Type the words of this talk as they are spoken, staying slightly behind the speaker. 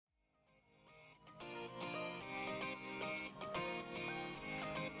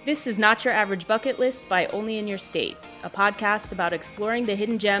This is Not Your Average Bucket List by Only in Your State, a podcast about exploring the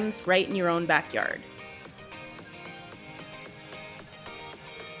hidden gems right in your own backyard.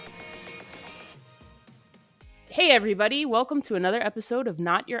 Hey everybody, welcome to another episode of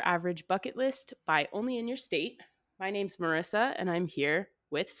Not Your Average Bucket List by Only in Your State. My name's Marissa and I'm here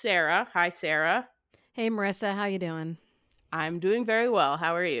with Sarah. Hi Sarah. Hey Marissa, how you doing? I'm doing very well.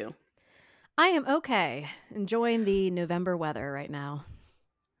 How are you? I am okay. Enjoying the November weather right now.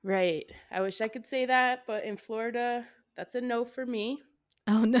 Right. I wish I could say that, but in Florida, that's a no for me.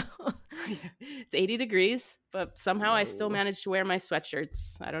 Oh no. It's 80 degrees, but somehow I still Whoa. manage to wear my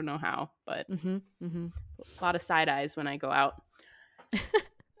sweatshirts. I don't know how, but Mm-hmm. a lot of side eyes when I go out.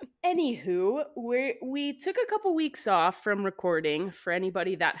 Anywho, we took a couple weeks off from recording for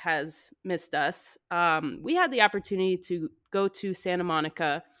anybody that has missed us. We had the opportunity to go to Santa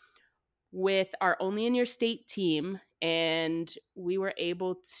Monica with our Only in Your State team, and we were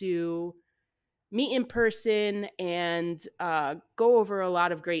able to meet in person and go over a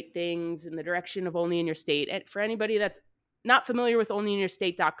lot of great things in the direction of Only in Your State. And for anybody that's not familiar with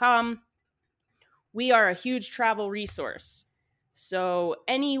onlyinyourstate.com, we are a huge travel resource. So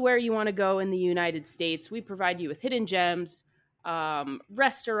anywhere you want to go in the United States, we provide you with hidden gems,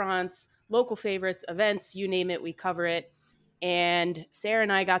 restaurants, local favorites, events, you name it, we cover it. And Sarah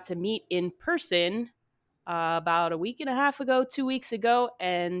and I got to meet in person about a week and a half ago, 2 weeks ago,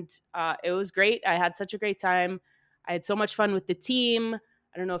 and it was great. I had such a great time. I had so much fun with the team.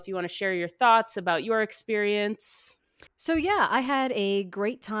 I don't know if you want to share your thoughts about your experience. So yeah, I had a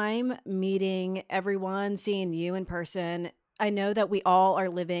great time meeting everyone, seeing you in person. I know that we all are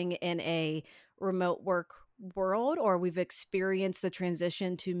living in a remote work world, or we've experienced the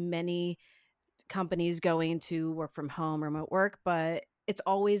transition to many companies going to work from home, remote work, but it's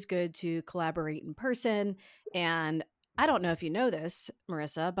always good to collaborate in person. And I don't know if you know this,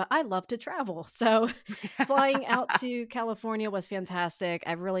 Marissa, but I love to travel. So flying out to California was fantastic.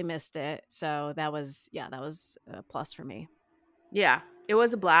 I've really missed it. So that was a plus for me. Yeah, it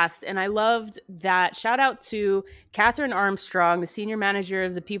was a blast. And I loved that. Shout out to Catherine Armstrong, the senior manager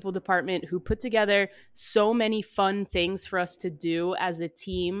of the people department, who put together so many fun things for us to do as a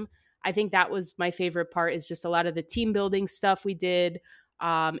team. I think that was my favorite part, is just a lot of the team building stuff we did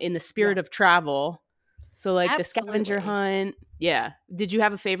in the spirit of Yes, travel. So, like the scavenger absolutely. hunt. Yeah. Did you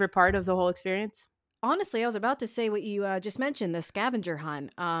have a favorite part of the whole experience? Honestly, I was about to say what you just mentioned, the scavenger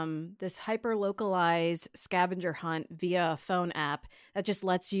hunt. This hyper localized scavenger hunt via a phone app that just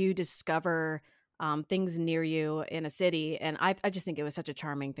lets you discover things near you in a city. And I just think it was such a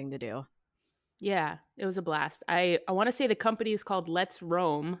charming thing to do. Yeah, it was a blast. I want to say the company is called Let's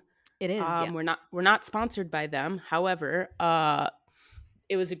Roam. It is, yeah. We're not sponsored by them. However,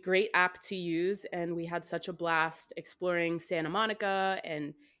 it was a great app to use, and we had such a blast exploring Santa Monica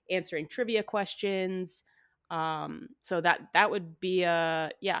and answering trivia questions. So that would be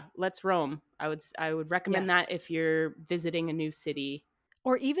yeah, Let's Roam. I would recommend Yes. that if you're visiting a new city.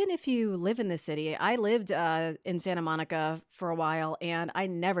 Or even if you live in the city, I lived in Santa Monica for a while and I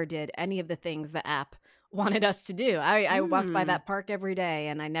never did any of the things the app wanted us to do. I walked by Mm, that park every day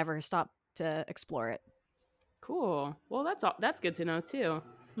and I never stopped to explore it. cool. Well, that's good to know too.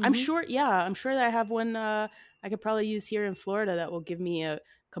 I'm Hmm. sure. Yeah, I'm sure that I have one I could probably use here in Florida that will give me a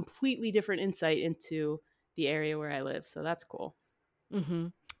completely different insight into the area where I live. So that's cool. Hmm.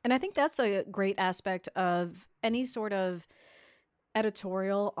 And I think that's a great aspect of any sort of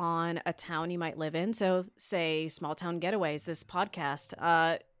editorial on a town you might live in. So, say Small Town Getaways, this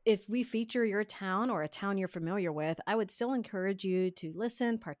podcast. If we feature your town or a town you're familiar with, I would still encourage you to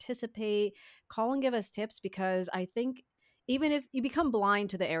listen, participate, call and give us tips because I think even if you become blind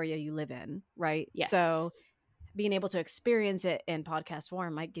to the area you live in, right? So, Yes. being able to experience it in podcast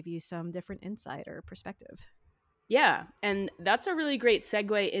form might give you some different insight or perspective. Yeah. And that's a really great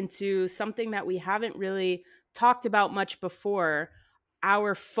segue into something that we haven't really talked about much before,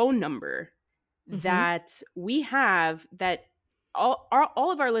 our phone number Hmm. that we have, that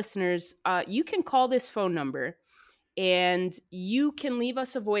all of our listeners, you can call this phone number and you can leave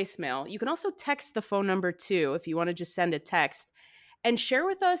us a voicemail. You can also text the phone number too if you want to just send a text and share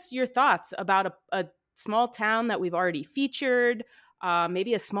with us your thoughts about a small town that we've already featured,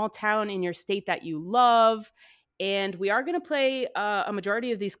 maybe a small town in your state that you love. And we are going to play a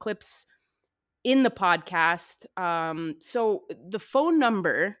majority of these clips in the podcast. So the phone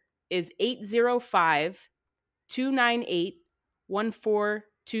number is 805 298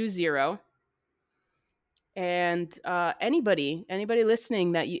 1420. And anybody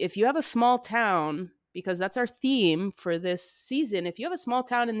listening, that if you have a small town, because that's our theme for this season, if you have a small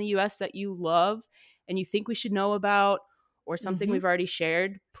town in the US that you love and you think we should know about, or something Mhm. we've already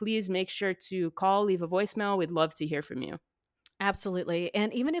shared, please make sure to call, leave a voicemail. We'd love to hear from you. Absolutely.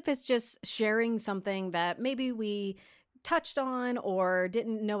 And even if it's just sharing something that maybe we touched on or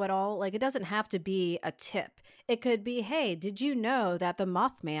didn't know at all, like it doesn't have to be a tip. It could be, hey, did you know that the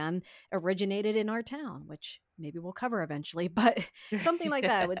Mothman originated in our town? Which maybe we'll cover eventually, but something like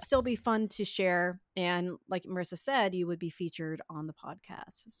that would still be fun to share. And like Marissa said, you would be featured on the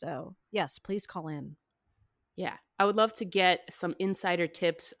podcast. So, yes, please call in. Yeah. I would love to get some insider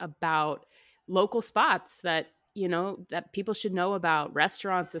tips about local spots that, that people should know about,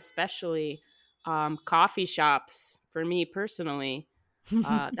 restaurants, especially coffee shops for me personally.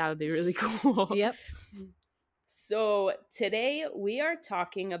 That would be really cool. Yep. So today we're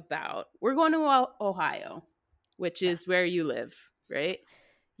going to Ohio, which is where Yes. you live, right?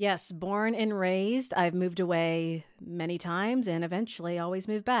 Yes, born and raised. I've moved away many times and eventually always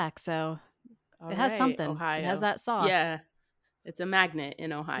moved back. So All it has right, something. It has Ohio. that sauce. Yeah, it's a magnet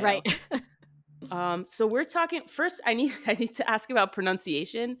in Right. Ohio. So we're talking first. I need to ask about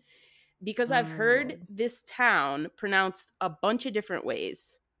pronunciation because I've Oh, heard Lord. this town pronounced a bunch of different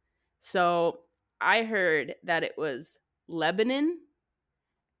ways. So I heard that it was Lebanon,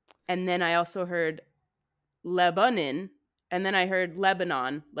 and then I also heard Lebanon, and then I heard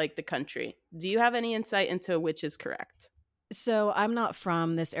Lebanon, like the country. Do you have any insight into which is correct? So I'm not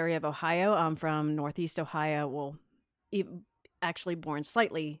from this area of Ohio. I'm from Northeast Ohio. Well, e- actually born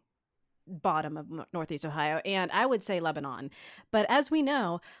slightly bottom of Northeast Ohio, and I would say Lebanon. But as we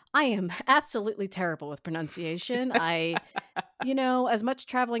know, I am absolutely terrible with pronunciation. As much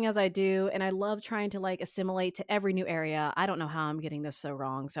traveling as I do, and I love trying to like assimilate to every new area. I don't know how I'm getting this so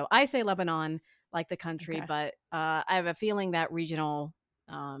wrong. So I say Lebanon, like the country, Okay. but I have a feeling that regional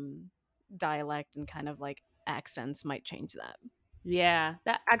um, dialect and kind of like accents might change that. Yeah,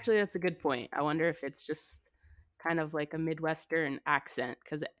 that's a good point. I wonder if it's just kind of like a Midwestern accent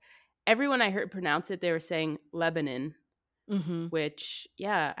because everyone I heard pronounce it, they were saying Lebanon, Hmm. which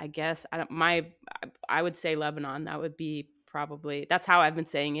yeah, I guess I would say Lebanon. That would be probably that's how I've been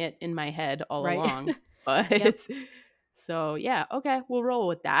saying it in my head all Right? along. Yep. But so yeah, okay, we'll roll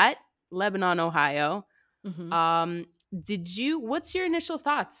with that. Lebanon, Ohio. Hmm. Um, what's your initial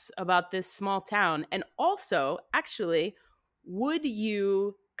thoughts about this small town? And also, actually, would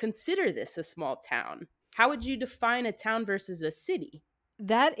you consider this a small town? How would you define a town versus a city?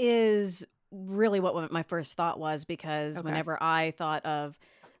 That is really what my first thought was because Okay. whenever I thought of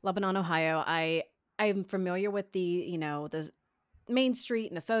Lebanon, Ohio, I'm familiar with the main street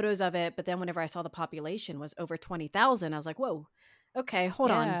and the photos of it, but then whenever I saw the population was over 20,000, I was like, "Whoa. Okay,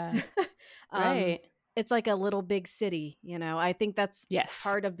 hold on." Yeah. um Right. it's like a little big city. I think that's Yes.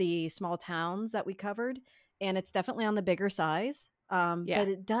 part of the small towns that we covered, and it's definitely on the bigger size. Yeah. But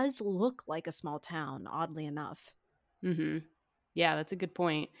it does look like a small town, oddly enough. Mhm. Yeah, that's a good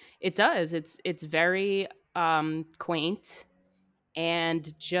point. It does. It's very quaint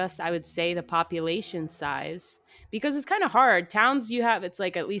and just I would say the population size because it's kind of hard. Towns you have it's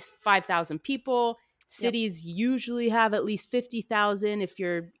like at least 5,000 people. Yep. Cities usually have at least 50,000 if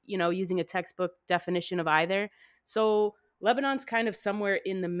you're, using a textbook definition of either. So Lebanon's kind of somewhere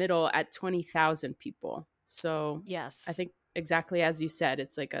in the middle at 20,000 people. So I Yes. think exactly as you said,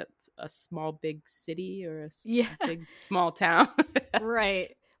 it's like a small big city or Yeah. a big small town.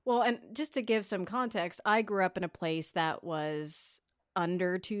 Right. Well, and just to give some context, I grew up in a place that was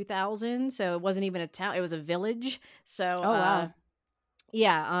under 2,000, so it wasn't even a town, it was a village. So, Oh wow.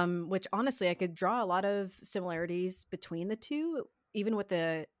 yeah, which honestly I could draw a lot of similarities between the two, even with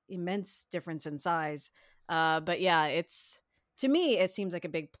the immense difference in size. But yeah, it's to me it seems like a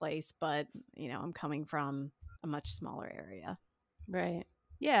big place, but I'm coming from a much smaller area. Right.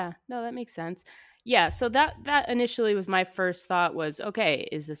 Yeah. No, that makes sense. Yeah. So that initially was my first thought was, okay,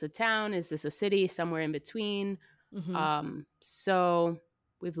 is this a town? Is this a city? Somewhere in between. Mhm. So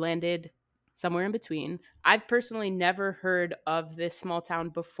we've landed somewhere in between. I've personally never heard of this small town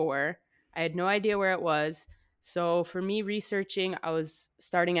before. I had no idea where it was. So for me researching, I was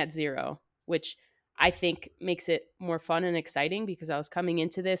starting at zero, which I think makes it more fun and exciting because I was coming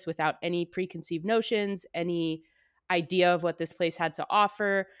into this without any preconceived notions, any idea of what this place had to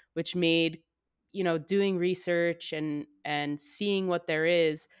offer, which made, doing research and seeing what there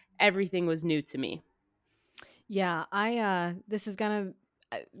is, everything was new to me. Yeah, this is gonna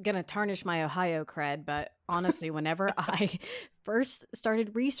tarnish my Ohio cred, but honestly, whenever I first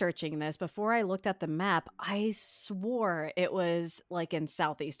started researching this, before I looked at the map, I swore it was like in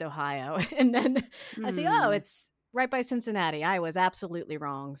Southeast Ohio. And then I see, oh, Hmm. it's right by Cincinnati. I was absolutely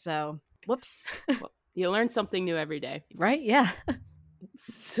wrong. So whoops. Well, you learn something new every day. Right? Yeah.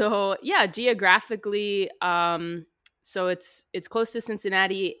 So yeah, geographically, So it's close to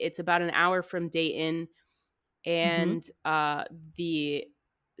Cincinnati. It's about an hour from Dayton, Mhm. and the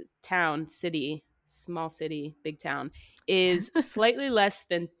city, small city, big town, is slightly less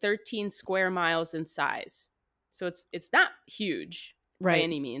than 13 square miles in size. So it's not huge by Right.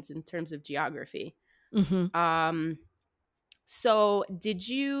 any means in terms of geography. Mhm. Um, so did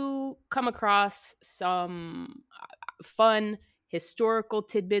you come across some fun historical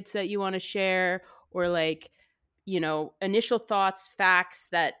tidbits that you want to share, or like, initial thoughts, facts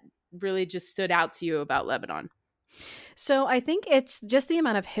that really just stood out to you about Lebanon? So I think it's just the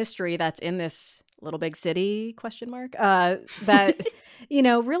amount of history that's in this little big city question mark that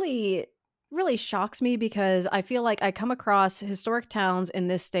really shocks me because I feel like I come across historic towns in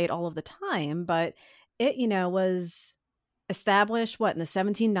this state all of the time, but it was established what in the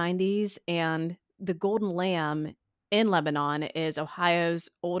 1790s, and the Golden Lamb in Lebanon is Ohio's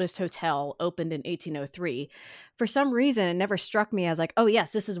oldest hotel, opened in 1803. For some reason it never struck me as like, oh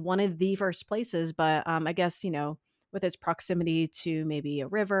yes, this is one of the first places, but I guess with its proximity to maybe a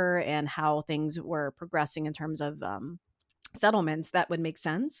river and how things were progressing in terms of settlements, that would make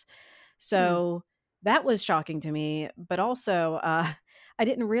sense. Hmm. So that was shocking to me. But also, I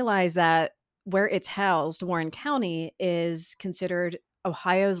didn't realize that where it's housed, Warren County, is considered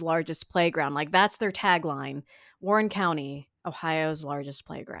Ohio's largest playground. Like that's their tagline: Warren County, Ohio's largest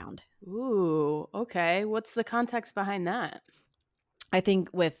playground. Ooh, okay. What's the context behind that? I think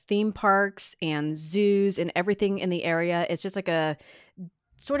with theme parks and zoos and everything in the area, it's just like a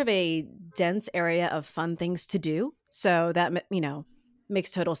sort of a dense area of fun things to do. So that,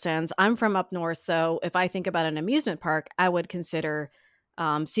 makes total sense. I'm from up north. So if I think about an amusement park, I would consider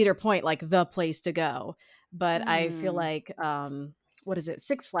Cedar Point like the place to go. But I feel Hmm. like, what is it?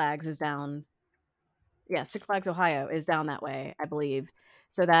 Six Flags is down. Yeah, Six Flags Ohio is down that way, I believe.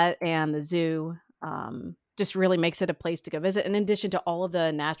 So that and the zoo just really makes it a place to go visit, in addition to all of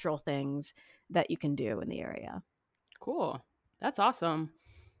the natural things that you can do in the area. Cool. That's awesome.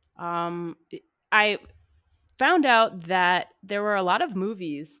 I found out that there were a lot of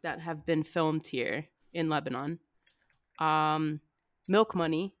movies that have been filmed here in Lebanon. Um, Milk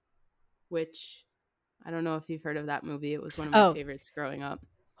Money, which I don't know if you've heard of that movie. It was one of my Oh, favorites growing up.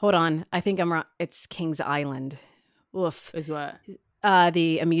 hold on. I think I'm wrong. It's Kings Island. Woof. Is what?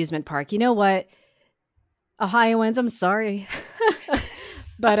 The amusement park. You know what? Ohioans, I'm sorry.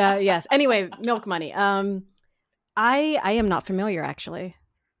 But yes. Anyway, Milk Money. I am not familiar actually.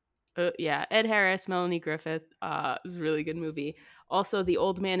 Yeah, Ed Harris, Melanie Griffith. It was a really good movie. Also, The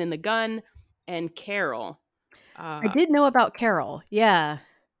Old Man and the Gun and Carol. I Uh, did know about Carol. Yeah.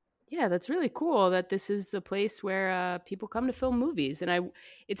 yeah, that's really cool that this is the place where people come to film movies. And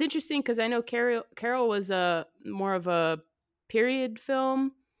it's interesting because I know Carol was a more of a period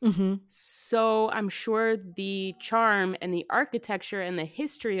film. Mhm. So I'm sure the charm and the architecture and the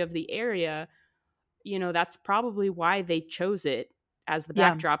history of the area, that's probably why they chose it as the Yeah.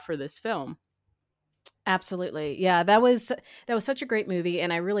 backdrop for this film. Absolutely. Yeah, that was such a great movie,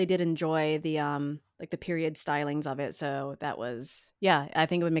 and I really did enjoy the like the period stylings of it. So that was, yeah, I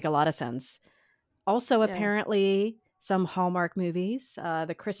think it would make a lot of sense. Also, Yeah. apparently some Hallmark movies,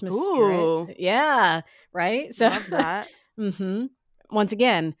 The Christmas Spirit. Ooh, Yeah, right? So love that. mhm. Once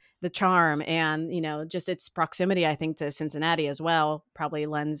again, the charm and, just its proximity I think to Cincinnati as well probably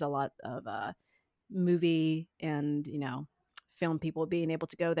lends a lot of movie and, film people being able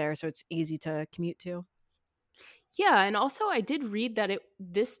to go there so it's easy to commute to. Yeah, and also I did read that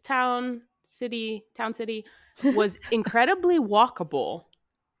this town city was incredibly walkable,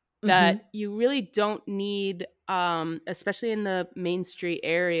 Mhm. that you really don't need, especially in the Main Street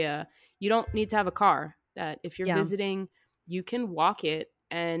area, you don't need to have a car. That if you're Yeah. visiting, you can walk it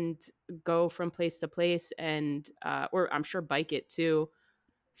and go from place to place, and or I'm sure bike it too,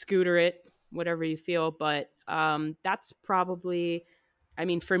 scooter it, whatever you feel. But that's probably, I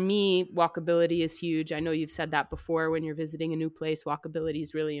mean, for me, walkability is huge. I know you've said that before. When you're visiting a new place, walkability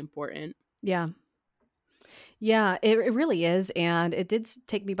is really important. Yeah. Yeah, it really is, and it did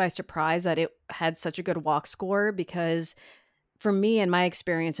take me by surprise that it had such a good walk score because for me and my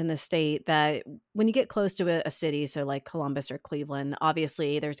experience in the state that when you get close to a city, so like Columbus or Cleveland,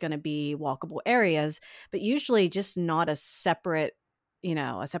 obviously there's going to be walkable areas, but usually just not a separate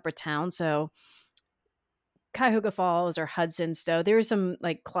town. So Cuyahoga Falls or Hudson Stowe, there's some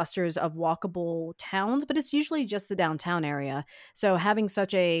like clusters of walkable towns, but it's usually just the downtown area. So having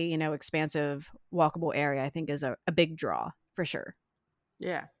such a, expansive walkable area, I think is a big draw for sure.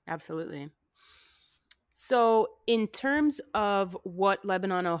 Yeah, absolutely. So, in terms of what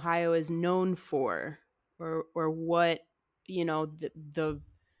Lebanon, Ohio is known for, or what, the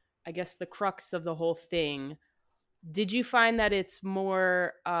I guess the crux of the whole thing, Did you find that it's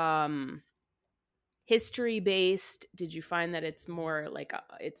more history based? Did you find that it's more like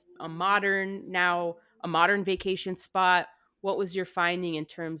it's a modern now, a modern vacation spot? What was your finding in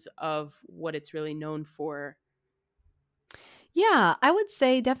terms of what it's really known for? Yeah, I would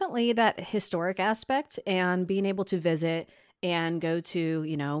say definitely that historic aspect and being able to visit and go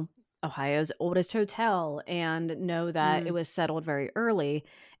to, Ohio's oldest hotel and know that it Mm, was settled very early.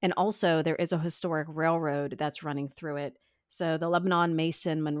 And also, there is a historic railroad that's running through it. So, the Lebanon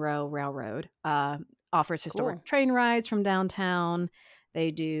Mason Monroe Railroad offers historic cool. train rides from downtown.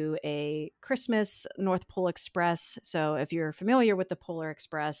 They do a Christmas North Pole Express. So, if you're familiar with the Polar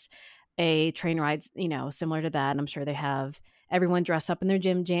Express, a train ride, similar to that. And I'm sure they have everyone dress up in their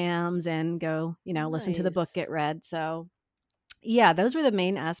gym jams and go, listen to the book get Nice. read. So, yeah, those were the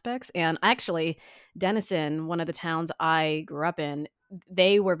main aspects. And actually, Denison, one of the towns I grew up in,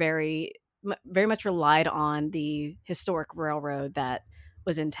 they were very much relied on the historic railroad that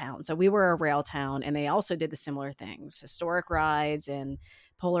was in town. So we were a rail town, and they also did the similar things, historic rides and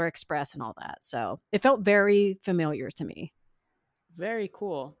Polar Express and all that. So it felt very familiar to me. Very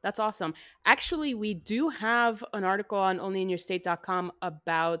cool. That's awesome. Actually, we do have an article on onlyinyourstate.com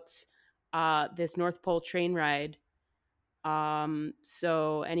about this North Pole train ride.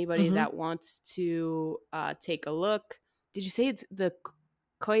 So anybody Hmm. that wants to take a look, did you say it's the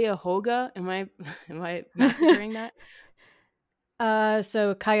Cuyahoga? Am I am I massacring that?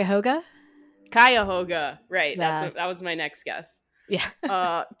 So Cuyahoga. Cuyahoga, right? Yeah. That was my next guess. Yeah.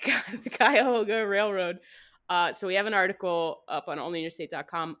 Cuyahoga Railroad. So we have an article up on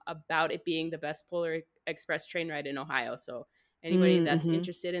onlyinyourstate.com about it being the best Polar Express train ride in Ohio. So anybody that's Mm-hmm.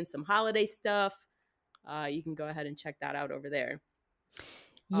 interested in some holiday stuff, you can go ahead and check that out over there.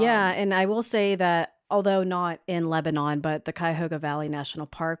 Yeah, Um, and I will say that although not in Lebanon, but the Cuyahoga Valley National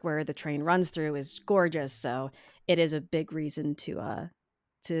Park where the train runs through is gorgeous, so it is a big reason to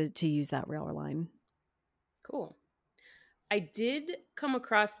use that rail line. cool. I did come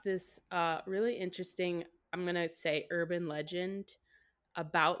across this really interesting, I'm going to say, urban legend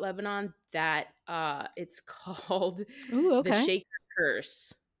about Lebanon that it's called Ooh, the okay. Shaker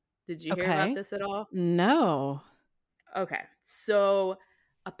Curse. Did you hear about Okay. this at all? No. Okay. So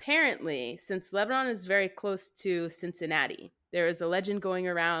apparently, since Lebanon is very close to Cincinnati, there is a legend going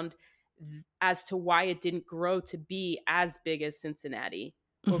around as to why it didn't grow to be as big as Cincinnati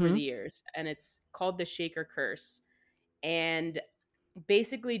over the Mhm. years. And it's called the Shaker Curse. And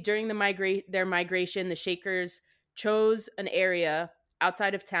basically, during their migration, the Shakers chose an area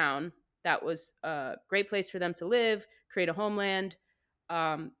outside of town that was a great place for them to live, create a homeland,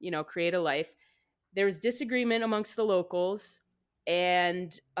 create a life. There was disagreement amongst the locals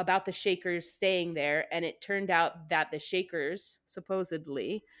and about the Shakers staying there, and it turned out that the Shakers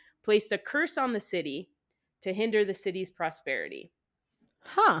supposedly placed a curse on the city to hinder the city's prosperity.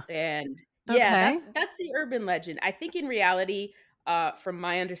 Huh. And yeah, Okay. that's the urban legend. I think in reality, from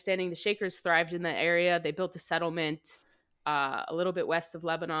my understanding, the Shakers thrived in the area. They built a settlement a little bit west of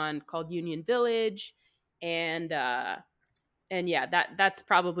Lebanon called Union Village, and yeah, that's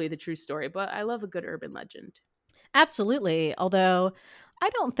probably the true story. But I love a good urban legend. Absolutely. Although I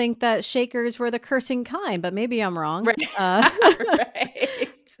don't think that Shakers were the cursing kind, but maybe I'm wrong. Right. Right.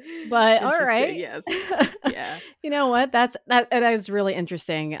 But all Interesting. right. Yes. Yeah. You know what? That is really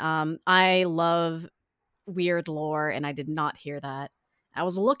interesting. I love weird lore, and I did not hear that. I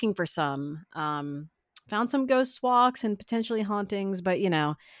was looking for some. Found some ghost walks and potentially hauntings, but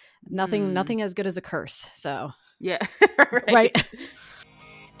Hmm. nothing as good as a curse. So Yeah. right. Right.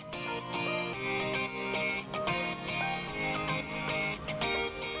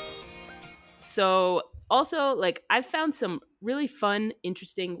 So, also, like, I've found some really fun,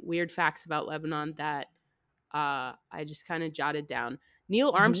 interesting, weird facts about Lebanon that I just kind of jotted down.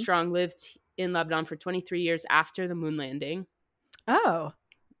 Neil Mhm. Armstrong lived in Lebanon for 23 years after the moon landing, Oh,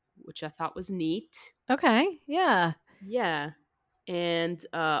 which I thought was neat. okay. Yeah. Yeah. And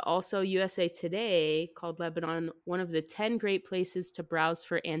also, USA Today called Lebanon one of the 10 great places to browse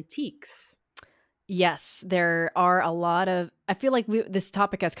for antiques. Yes, there are a lot of I feel like this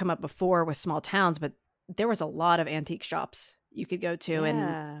topic has come up before with small towns, but there was a lot of antique shops you could go to and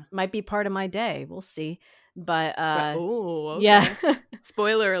Yeah. might be part of my day. We'll see. But Right. Oh, yeah. okay.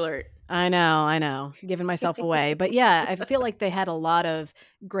 Spoiler alert. I know. Giving myself away. But yeah, I feel like they had a lot of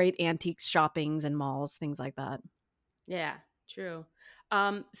great antiques shoppings and malls, things like that. Yeah, true.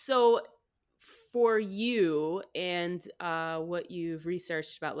 So for you and what you've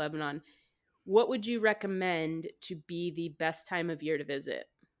researched about Lebanon, what would you recommend to be the best time of year to visit?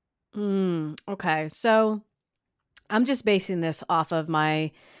 Okay. So I'm just basing this off of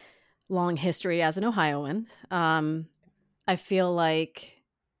my long history as an Ohioan. I feel like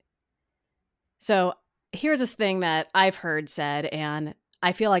so here's this thing that I've heard said, and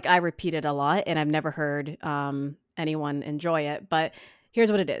I feel like I repeat it a lot, and I've never heard anyone enjoy it. But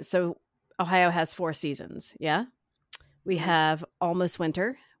here's what it is. So Ohio has 4 seasons. Yeah, we Mm. have almost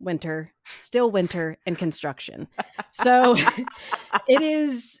winter, winter, still winter, and construction. So it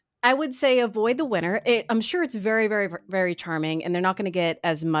is. I would say avoid the winter. I'm sure it's very, very, very charming, and they're not going to get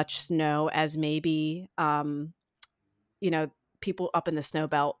as much snow as maybe, you know, people up in the snow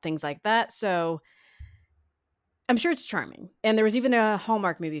belt, things like that. So I'm sure it's charming. And there was even a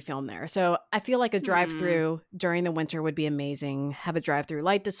Hallmark movie film there. So I feel like a drive Hmm. through during the winter would be amazing. Have a drive through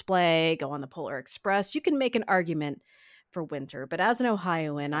light display, go on the Polar Express. You can make an argument for winter, but as an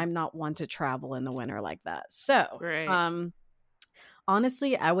Ohioan, Okay. I'm not one to travel in the winter like that. So, Right.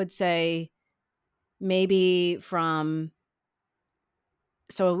 honestly, I would say maybe from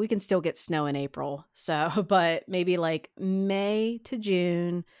so we can still get snow in April. So, but maybe like May to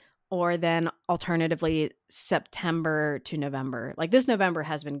June, or then alternatively September to November. Like this November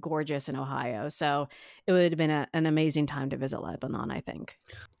has been gorgeous in Ohio. So it would have been an amazing time to visit Lebanon, I think.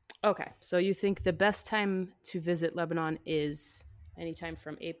 Okay. So you think the best time to visit Lebanon is anytime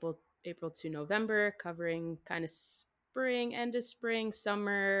from April to November, covering kind of spring, end of spring,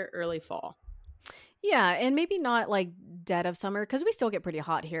 summer, early fall. Yeah. And maybe not like dead of summer because we still get pretty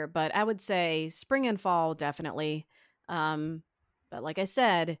hot here, but I would say spring and fall definitely. Um, but like I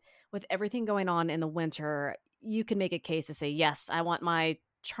said, with everything going on in the winter, you can make a case to say, yes, I want my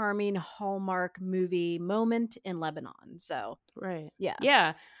charming Hallmark movie moment in Lebanon. So, Right. yeah.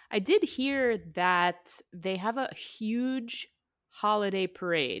 Yeah. I did hear that they have a huge holiday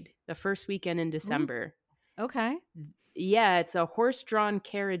parade the first weekend in Ooh, December. okay. Yeah, it's a horse-drawn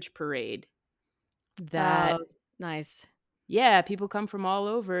carriage parade that, Oh, nice. yeah, people come from all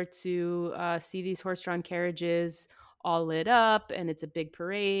over to see these horse-drawn carriages all lit up, and it's a big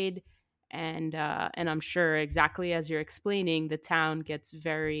parade. And I'm sure exactly as you're explaining, the town gets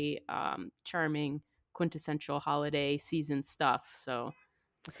very charming, quintessential holiday season stuff. So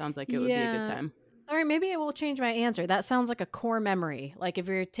it sounds like it would be a good Yeah. time. All right, maybe I will change my answer. That sounds like a core memory. Like if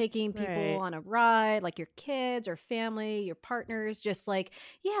you're taking people Right. on a ride, like your kids or family, your partners, just like,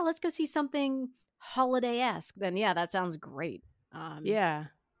 yeah, let's go see something holiday-esque. Then yeah, that sounds great. Um, Yeah,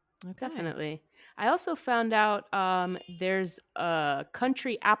 okay. definitely. I also found out there's a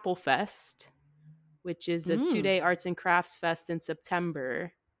country apple fest, which is a two Mm. day arts and crafts fest in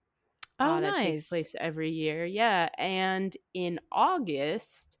September Oh, that takes nice. place every year. Yeah. And in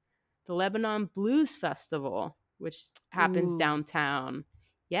August, the Lebanon Blues Festival, which happens Ooh, downtown.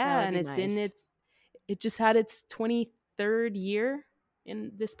 that Yeah. would And be it's in nice. it just had its 23rd year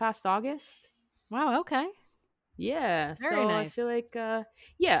in this past August. Wow, okay. Yeah, Very so I nice. feel like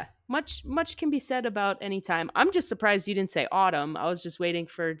yeah, much can be said about any time. I'm just surprised you didn't say autumn. I was just waiting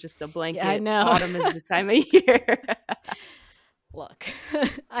for just a Yeah, I blanket know. autumn is the time of year. Look,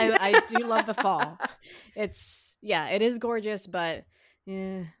 I do love the fall. It's yeah, it is gorgeous, but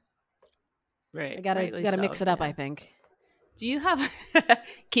yeah, Right, it's rightly gotta so. mix it up, I Yeah. think. Do you have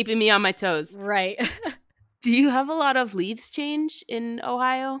keeping me on my toes? Right. Do you have a lot of leaves change in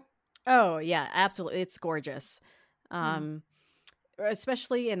Ohio? Oh, yeah, absolutely, it's gorgeous. Hmm. Um,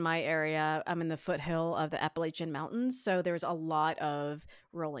 Especially in my area, I'm in the foothill of the Appalachian Mountains, so there's a lot of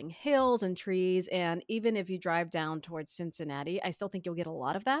rolling hills and trees, and even if you drive down towards Cincinnati, I still think you'll get a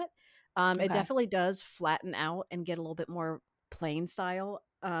lot of that. It Okay, definitely does flatten out and get a little bit more plain style.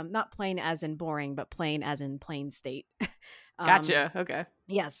 Not plain as in boring, but plain as in plain state. Um, gotcha. Okay,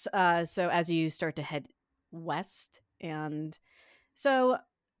 yes, so as you start to head west and so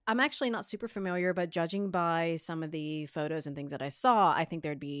I'm actually not super familiar, but judging by some of the photos and things that I saw, I think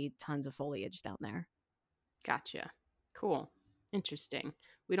there'd be tons of foliage down there. gotcha. Cool, interesting.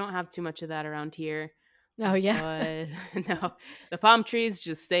 We don't have too much of that around here, Oh, yeah. but no, the palm trees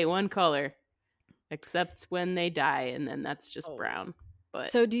just stay one color. Except when they die, and then that's just Oh. brown. But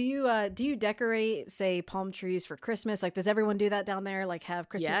So do you decorate, say, palm trees for Christmas? Like, does everyone do that down there? Like, have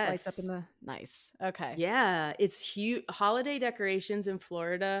Christmas lights up in yes, the nice. Okay. yeah, it's huge. Holiday decorations in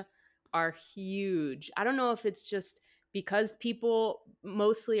Florida are huge. I don't know if it's just because people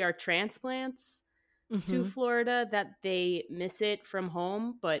mostly are transplants to Hmm. Florida that they miss it from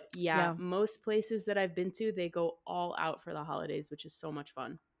home. But yeah, Yeah. most places that I've been to, they go all out for the holidays, which is so much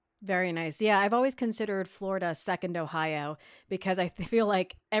fun. Very nice. Yeah, I've always considered Florida second Ohio because feel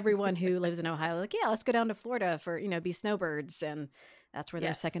like everyone who lives in Ohio, like, yeah, let's go down to Florida for, be snowbirds. And that's where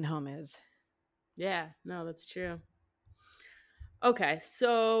their second Yes. home is. Yeah, no, that's true. Okay,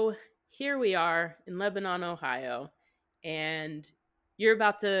 here we are in Lebanon, Ohio, and you're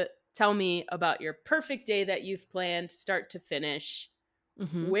about to tell me about your perfect day that you've planned start to finish.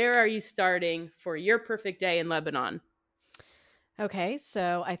 Mhm. Where are you starting for your perfect day in Lebanon? Okay,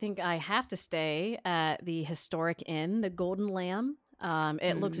 so I think I have to stay at the historic inn, the Golden Lamb.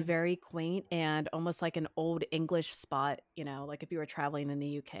 It looks Mm, very quaint and almost like an old English spot, like if you were traveling in the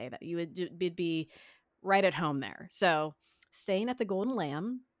UK, that you would be right at home there. So staying at the Golden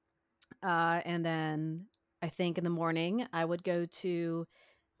Lamb, and then I think in the morning I would go to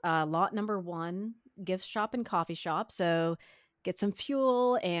lot number 1, gift shop and coffee shop. So get some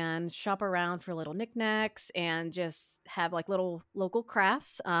fuel and shop around for little knickknacks and just have like little local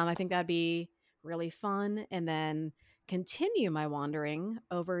crafts. I think that'd be really fun. And then continue my wandering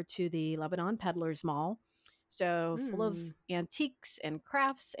over to the Lebanon Peddlers Mall. So full of mm, antiques and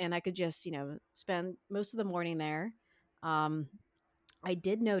crafts, and I could just, spend most of the morning there. Um, I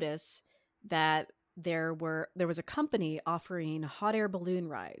did notice that there was a company offering hot air balloon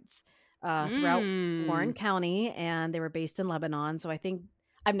rides throughout Warren mm. County, and they were based in Lebanon. So I think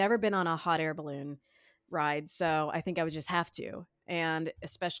I've never been on a hot air balloon ride, so I think I would just have to. And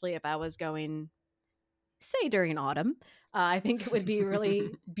especially if I was going, say, during autumn, I think it would be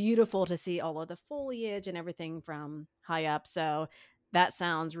really beautiful to see all of the foliage and everything from high up. So that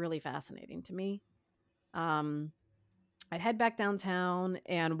sounds really fascinating to me. Um, I'd head back downtown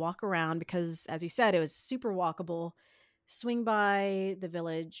and walk around because, as you said, it was super walkable. Swing by the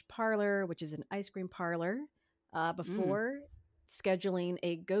Village Parlor, which is an ice cream parlor, Mm. before scheduling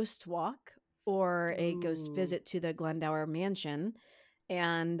a ghost walk or a ghost Ooh. visit to the Glendower Mansion.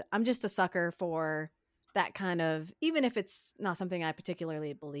 And I'm just a sucker for that kind of, even if it's not something I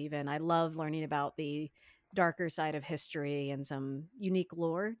particularly believe in, I love learning about the darker side of history and some unique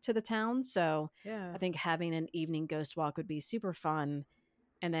lore to the town. So I Yeah. think having an evening ghost walk would be super fun,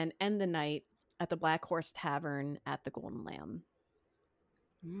 and then end the night at the Black Horse Tavern at the Golden Lamb.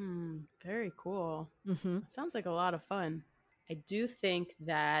 Very cool. Mhm. That sounds like a lot of fun. I do think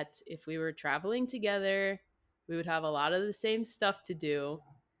that if we were traveling together, we would have a lot of the same stuff to do.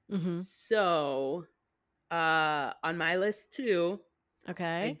 Mhm. So, on my list too,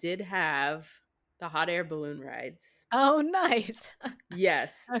 I Okay. did have the hot air balloon rides. Oh, nice.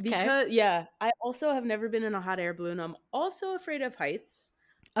 Yes, Okay. because yeah, I also have never been in a hot air balloon. I'm also afraid of heights.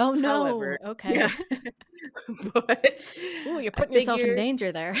 Oh, However, no. yeah, Okay. but Ooh, you're I putting yourself in figure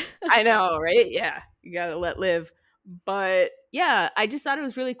danger there. I know, right? Yeah, you gotta let live. But yeah, I just thought it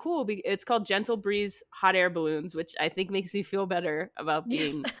was really cool. It's called Gentle Breeze Hot Air Balloons, which I think makes me feel better about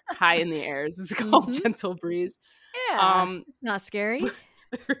Yes. being high in the airs. It's called Mhm. Gentle Breeze. Yeah. Um, It's not scary.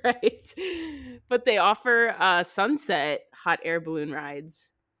 right. But they offer sunset hot air balloon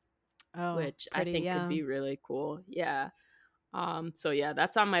rides, Oh, which I pretty, think could yeah. be really cool. Yeah. So yeah,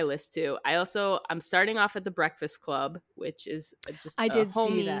 that's on my list too. I'm starting off at the Breakfast Club, which is just I a did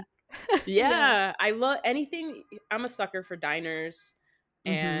see that. homey. Yeah. Yeah, I love anything. I'm a sucker for diners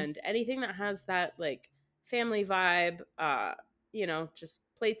Mhm. and anything that has that like family vibe. Just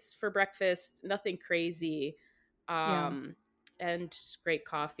plates for breakfast, nothing crazy, Yeah. um, and just great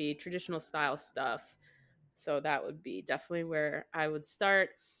coffee, traditional style stuff. So that would be definitely where I would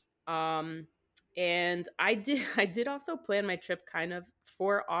start. Um, and I did also plan my trip kind of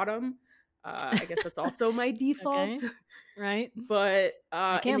for autumn. I guess that's also my default. Okay. Right. But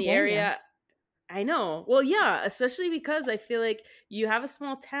I in can't the blame you. area, I know. Well, yeah, especially because I feel like you have a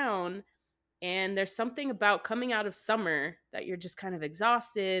small town and there's something about coming out of summer that you're just kind of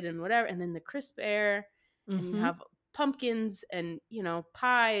exhausted and whatever. And then the crisp air, and you Mhm. have pumpkins and,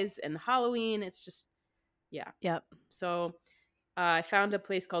 pies and Halloween. It's just, yeah. Yep. So I found a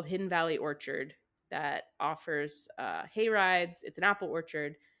place called Hidden Valley Orchard that offers hay rides. It's an apple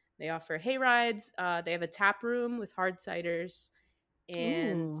orchard. They offer hay rides. They have a tap room with hard ciders,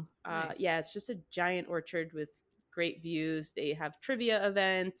 and Ooh, nice. yeah, it's just a giant orchard with great views. They have trivia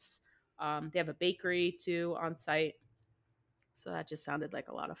events. They have a bakery too on site, so that just sounded like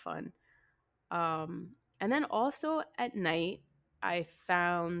a lot of fun. And then also at night, I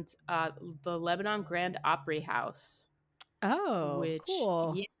found the Lebanon Grand Opry House, Oh, which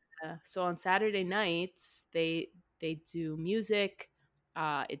cool. yeah. So on Saturday nights, they do music.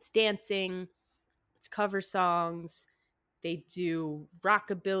 It's dancing. It's cover songs. They do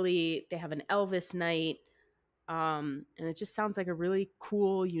rockabilly. They have an Elvis night. And it just sounds like a really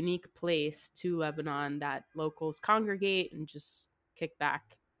cool, unique place to Lebanon that locals congregate and just kick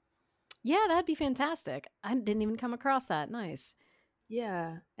back. Yeah, that'd be fantastic. I didn't even come across that. Nice.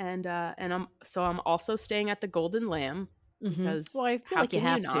 Yeah, and I'm also staying at the Golden Lamb Mhm. because Well, I feel how like you can you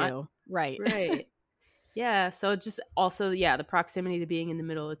have not? to. Right. Right. Yeah, so just also, yeah, the proximity to being in the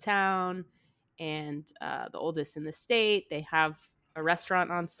middle of town and the oldest in the state. They have a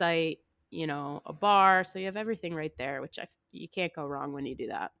restaurant on site, a bar. So you have everything right there, which you can't go wrong when you do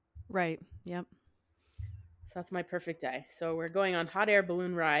that. Right. Yep. So that's my perfect day. So we're going on hot air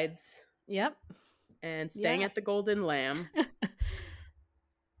balloon rides Yep. and staying Yeah. at the Golden Lamb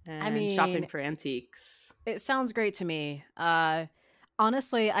I and shopping mean, for antiques. it sounds great to me.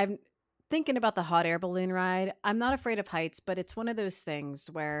 Honestly, I'm thinking about the hot air balloon ride. I'm not afraid of heights, but it's one of those things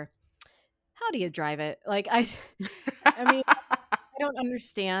where how do you drive it? Like I mean, I don't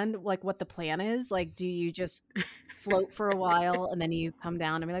understand like what the plan is. Like, do you just float for a while and then you come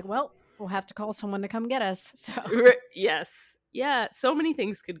down and be like, well, we'll have to call someone to come get us. So, Yes. Yeah, so many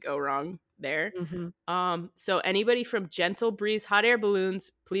things could go wrong there. mhm. So anybody from Gentle Breeze Hot Air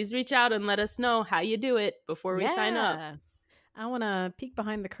Balloons, please reach out and let us know how you do it before we sign up. Yeah, I want to peek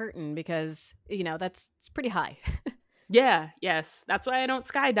behind the curtain because that's it's pretty high. Yeah, yes. That's why I don't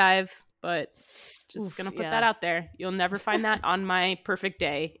skydive, but just Oof, gonna put that yeah. out there. You'll never find that on my perfect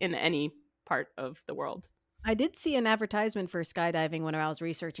day in any part of the world. I did see an advertisement for skydiving when I was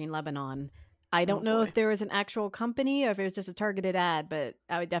researching Lebanon. I Oh don't know if boy. there was an actual company or if it was just a targeted ad, but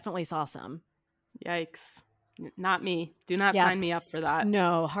I definitely saw some. Yikes. Not me. Do not Yeah, sign me up for that.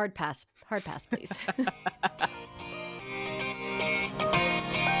 no, hard pass, please.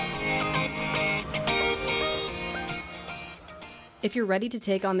 If you're ready to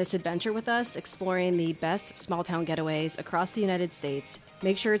take on this adventure with us, exploring the best small town getaways across the United States,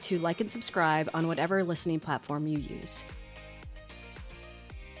 make sure to like and subscribe on whatever listening platform you use.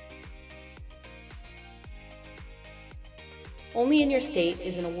 Only in Your State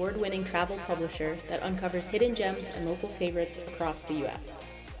is an award-winning travel publisher that uncovers hidden gems and local favorites across the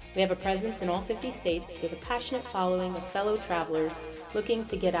U.S. We have a presence in all 50 states with a passionate following of fellow travelers looking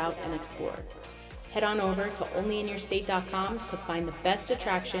to get out and explore. Head on over to onlyinyourstate.com to find the best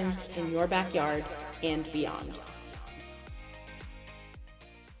attractions in your backyard and beyond.